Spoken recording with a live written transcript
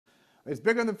It's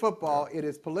bigger than football. It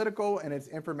is political and it's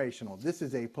informational. This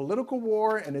is a political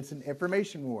war and it's an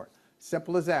information war.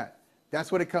 Simple as that.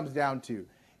 That's what it comes down to.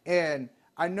 And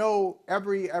I know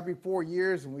every 4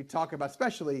 years when we talk about,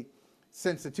 especially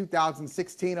since the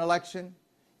 2016 election,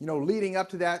 you know, leading up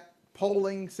to that,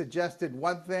 polling suggested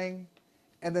one thing,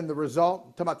 and then the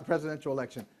result, talking about the presidential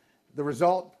election, the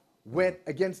result went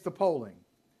against the polling.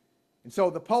 And so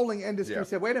the polling industry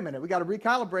said, wait a minute, we got to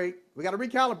recalibrate. We got to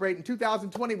recalibrate. In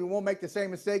 2020, we won't make the same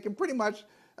mistake. And pretty much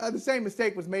the same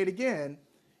mistake was made again.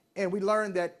 And we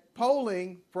learned that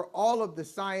polling, for all of the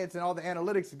science and all the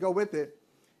analytics that go with it,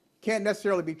 can't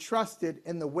necessarily be trusted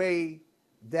in the way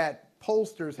that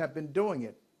pollsters have been doing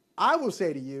it. I will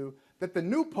say to you that the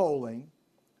new polling,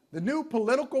 the new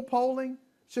political polling,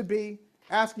 should be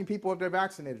asking people if they're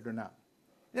vaccinated or not.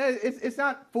 It's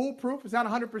not foolproof. It's not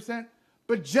 100%.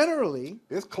 But generally,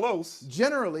 it's close.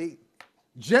 Generally,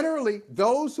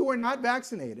 those who are not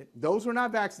vaccinated,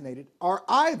 are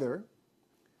either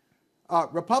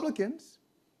Republicans,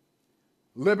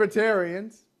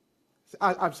 libertarians.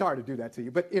 I'm sorry to do that to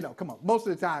you, but you know, come on. Most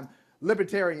of the time,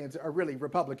 libertarians are really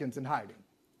Republicans in hiding,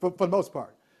 for the most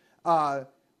part,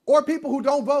 or people who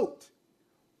don't vote.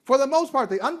 For the most part,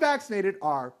 the unvaccinated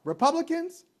are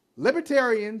Republicans,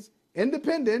 libertarians,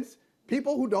 independents,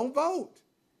 people who don't vote.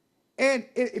 And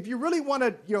if you really want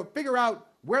to, figure out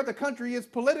where the country is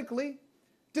politically,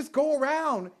 just go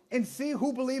around and see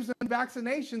who believes in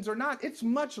vaccinations or not. It's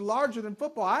much larger than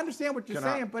football. I understand what you're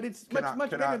saying, but it's much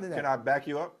bigger than that. Can I back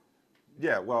you up?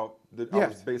 Yeah, well, I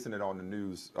was basing it on the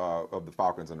news of the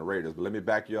Falcons and the Raiders, but let me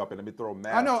back you up and let me throw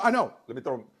masks. I know. Let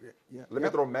me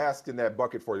throw masks in that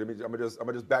bucket for you. I'm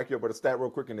gonna just back you up with a stat real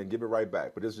quick and then give it right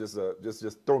back. But it's just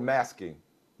throw masking,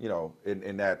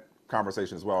 in that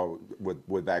conversation as well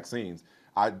with vaccines.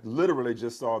 I literally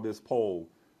just saw this poll.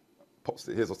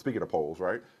 Speaking of polls,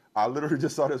 right? I literally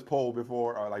just saw this poll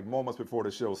before, like moments before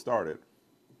the show started,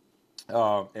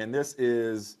 and this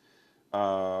is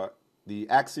the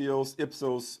Axios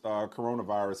Ipsos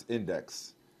Coronavirus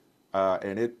Index,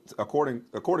 and it,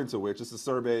 according to which, it's a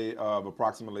survey of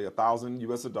approximately 1,000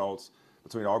 U.S. adults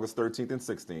between August 13th and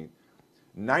 16th.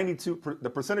 The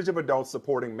percentage of adults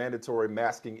supporting mandatory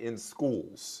masking in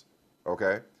schools,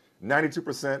 okay,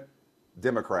 92%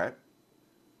 Democrat,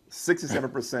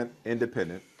 67%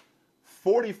 Independent,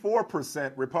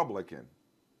 44% Republican,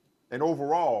 and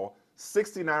overall,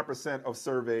 69% of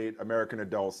surveyed American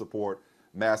adults support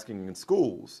masking in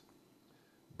schools.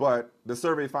 But the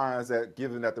survey finds that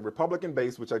given that the Republican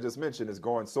base, which I just mentioned, is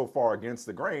going so far against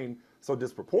the grain, so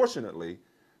disproportionately,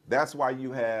 that's why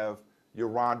you have your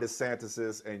Ron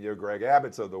DeSantis and your Greg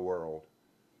Abbotts of the world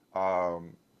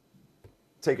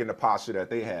taking the posture that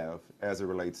they have as it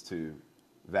relates to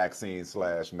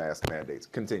vaccine/mask mandates.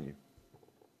 Continue.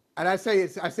 And I say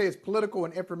it's political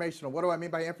and informational. What do I mean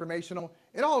by informational?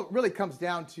 It all really comes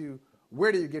down to,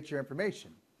 where do you get your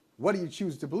information? What do you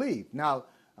choose to believe? Now,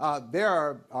 there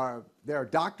are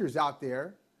doctors out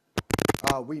there.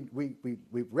 We've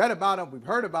read about them. We've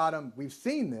heard about them. We've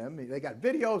seen them. They got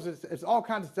videos. It's all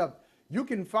kinds of stuff. You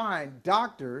can find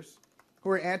doctors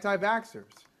who are anti-vaxxers.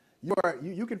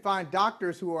 You can find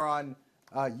doctors who are on,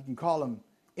 you can call them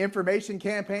information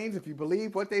campaigns if you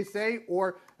believe what they say,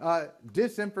 or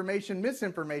disinformation,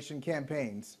 misinformation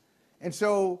campaigns. And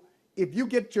so if you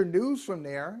get your news from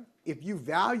there, if you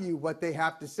value what they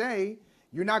have to say,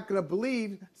 you're not going to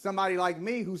believe somebody like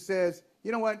me who says,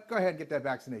 you know what, go ahead and get that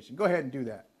vaccination. Go ahead and do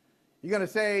that. You're going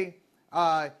to say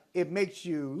it makes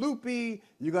you loopy.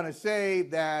 You're going to say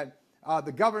that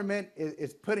the government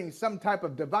is putting some type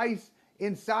of device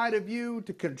inside of you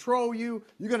to control you.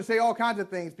 You're going to say all kinds of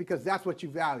things because that's what you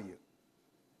value.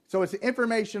 So it's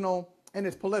informational and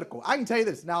it's political. I can tell you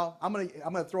this now. I'm going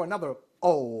to throw another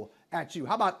O at you.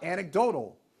 How about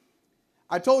anecdotal?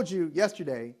 I told you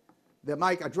yesterday that,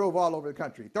 Mike, I drove all over the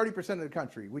country, 30% of the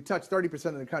country. We touched 30%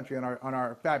 of the country on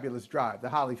our fabulous drive, the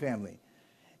Holley family.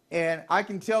 And I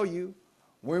can tell you,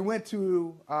 we went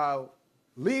to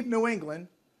leave New England,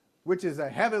 which is a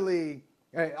heavily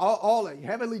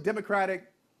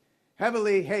Democratic,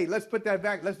 hey, let's put that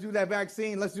back, let's do that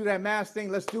vaccine, let's do that mask thing,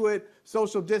 let's do it,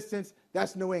 social distance.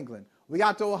 That's New England. We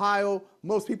got to Ohio.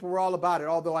 Most people were all about it,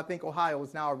 although I think Ohio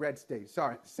is now a red state.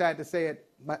 Sorry, sad to say it.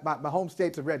 My home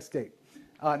state's a red state.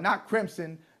 Not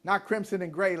crimson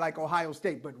and gray like Ohio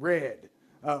State, but red,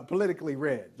 politically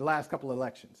red, the last couple of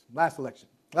elections, last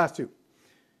two.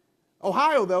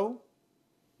 Ohio, though,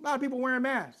 a lot of people wearing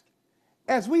masks.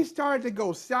 As we started to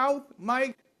go south,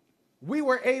 Mike, we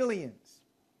were aliens.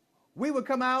 We would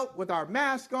come out with our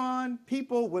mask on.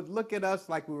 People would look at us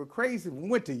like we were crazy. We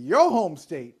went to your home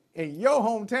state, in your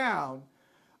hometown.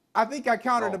 I think I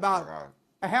counted about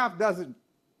a half dozen,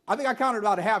 I think I counted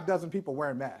about a half dozen people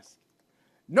wearing masks.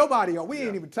 Nobody on, we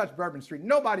ain't even touched Bourbon Street.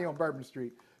 Nobody on Bourbon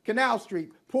Street, Canal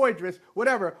Street, Poydras,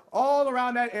 whatever, all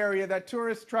around that area, that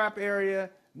tourist trap area,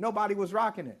 nobody was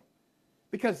rocking it.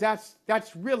 Because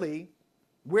that's really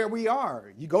where we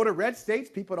are. You go to red states,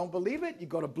 people don't believe it. You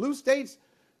go to blue states,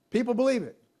 people believe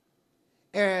it.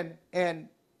 And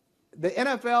the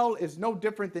NFL is no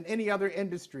different than any other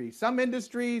industry. Some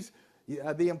industries,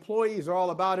 the employees are all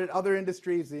about it. Other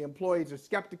industries, the employees are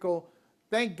skeptical.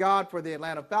 Thank God for the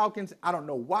Atlanta Falcons. I don't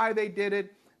know why they did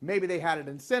it. Maybe they had an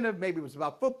incentive. Maybe it was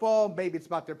about football. Maybe it's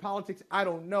about their politics. I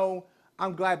don't know.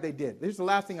 I'm glad they did. Here's the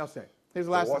last thing I'll say. The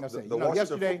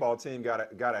Washington football team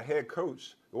got a head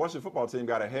coach. The Washington football team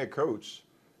got a head coach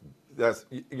that's,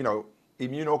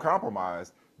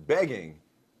 immunocompromised, begging,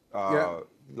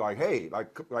 like, hey,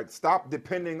 like stop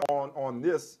depending on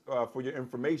this for your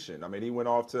information. I mean, he went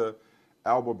off to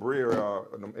Albert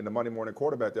Breer in the Monday Morning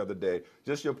Quarterback the other day.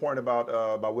 Just your point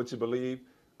about what you believe.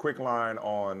 Quick line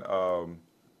on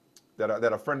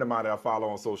that a friend of mine that I follow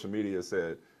on social media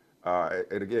said.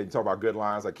 And again, you talk about good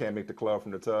lines. I can't make the club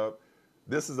from the tub.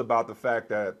 This is about the fact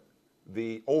that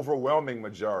the overwhelming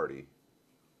majority,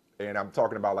 and I'm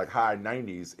talking about like high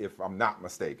 90s, if I'm not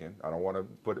mistaken. I don't want to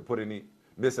put any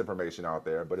misinformation out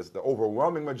there, but it's the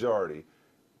overwhelming majority,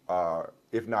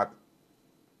 if not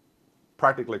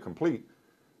practically complete.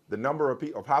 The number of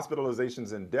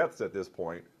hospitalizations and deaths at this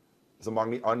point is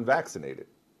among the unvaccinated,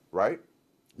 right?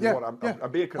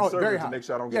 I'm being conservative to make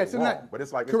sure I don't get it wrong. But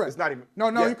it's like, it's not even. No,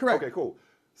 you're correct. Okay, cool.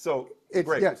 So,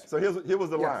 great. Yes. So here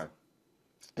was the line.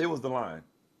 Here was the line.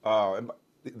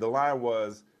 The line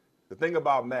was, the thing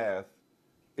about math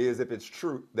is if it's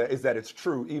true, that it's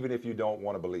true even if you don't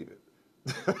want to believe it.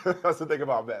 That's the thing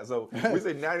about math. So we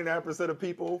say 99% of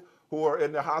people who are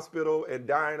in the hospital and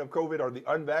dying of COVID are the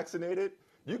unvaccinated.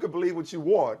 You can believe what you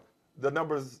want. The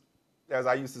numbers, as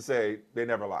I used to say, they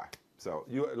never lie. So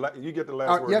you get the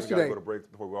last word. We got to go to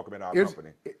break before we welcome in our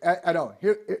company. I know.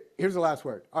 Here's the last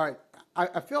word. All right.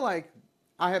 I feel like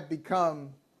I have become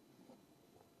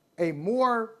a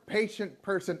more patient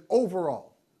person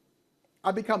overall.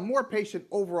 I've become more patient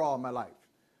overall in my life.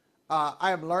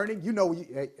 I am learning. You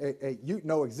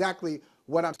know exactly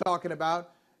what I'm talking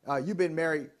about. You've been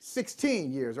married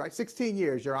 16 years, right? 16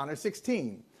 years, Your Honor,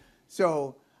 16.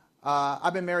 So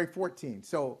I've been married 14.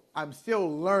 So I'm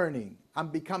still learning. I'm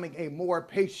becoming a more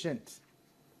patient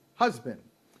husband.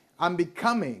 I'm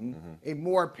becoming a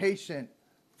more patient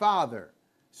father.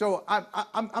 So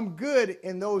I'm good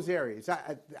in those areas.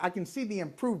 I can see the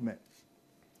improvement.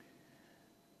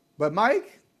 But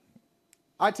Mike,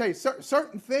 I tell you,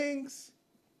 certain things,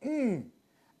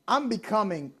 I'm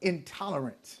becoming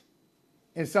intolerant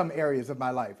in some areas of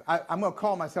my life. I'm going to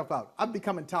call myself out. I've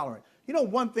become intolerant. You know,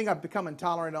 one thing I've become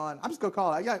intolerant on, I'm just going to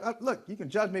call it. Look, you can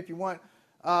judge me if you want.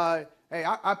 Hey,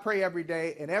 I pray every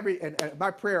day, and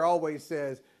my prayer always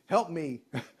says, help me.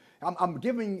 I'm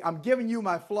giving you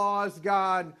my flaws,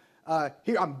 God.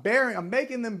 Here, I'm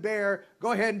making them bare.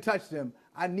 Go ahead and touch them.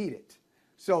 I need it.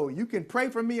 So you can pray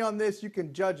for me on this. You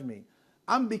can judge me.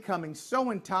 I'm becoming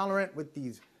so intolerant with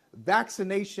these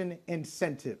vaccination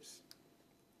incentives.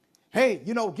 Hey,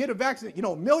 get a vaccine.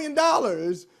 $1 million.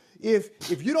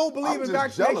 If you don't believe in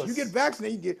vaccination, you get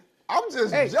vaccinated. I'm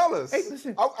just jealous. Hey,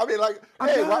 listen. I mean, like,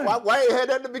 hey, why ain't had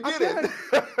that in the beginning?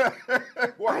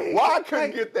 why I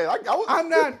couldn't get that?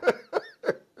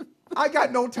 I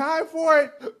got no time for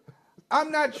it.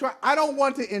 I'm not trying. I don't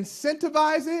want to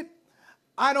incentivize it.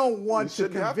 I don't want to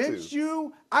convince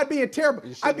you. I'm a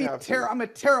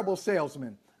terrible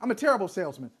salesman. I'm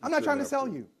not trying to sell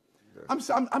you. I'm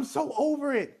so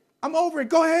over it. I'm over it.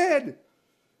 Go ahead.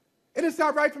 And it's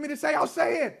not right for me to say, I'll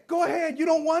say it. Go ahead. You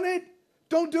don't want it?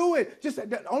 Don't do it. Just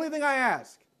the only thing I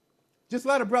ask, just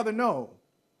let a brother know.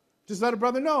 Just let a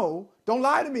brother know. Don't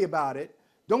lie to me about it.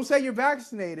 Don't say you're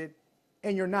vaccinated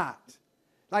and you're not.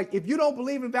 Like, if you don't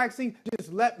believe in vaccine,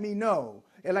 just let me know.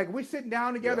 And like, we're sitting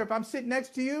down together. If I'm sitting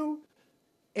next to you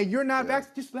and you're not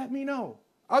vaccinated, just let me know.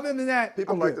 Other than that,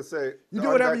 people like to say, you do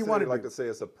whatever you want to do. Like to say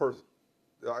it's a person.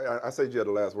 I said you had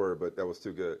the last word, but that was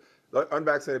too good.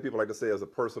 Unvaccinated people like to say it's a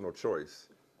personal choice.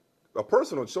 A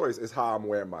personal choice is how I'm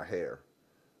wearing my hair.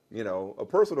 A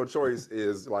personal choice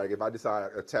is like if I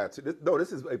decide a tattoo. No,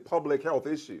 this is a public health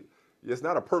issue. It's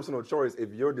not a personal choice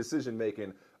if your decision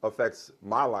making affects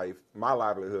my life, my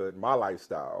livelihood, my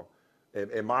lifestyle,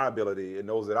 and my ability and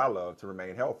those that I love to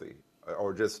remain healthy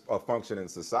or just a function in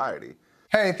society.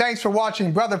 Hey, thanks for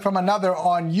watching Brother from Another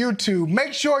on YouTube.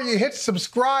 Make sure you hit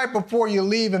subscribe before you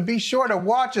leave, and be sure to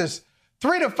watch us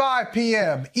 3 to 5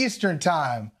 p.m. Eastern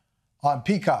Time on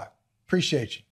Peacock. Appreciate you.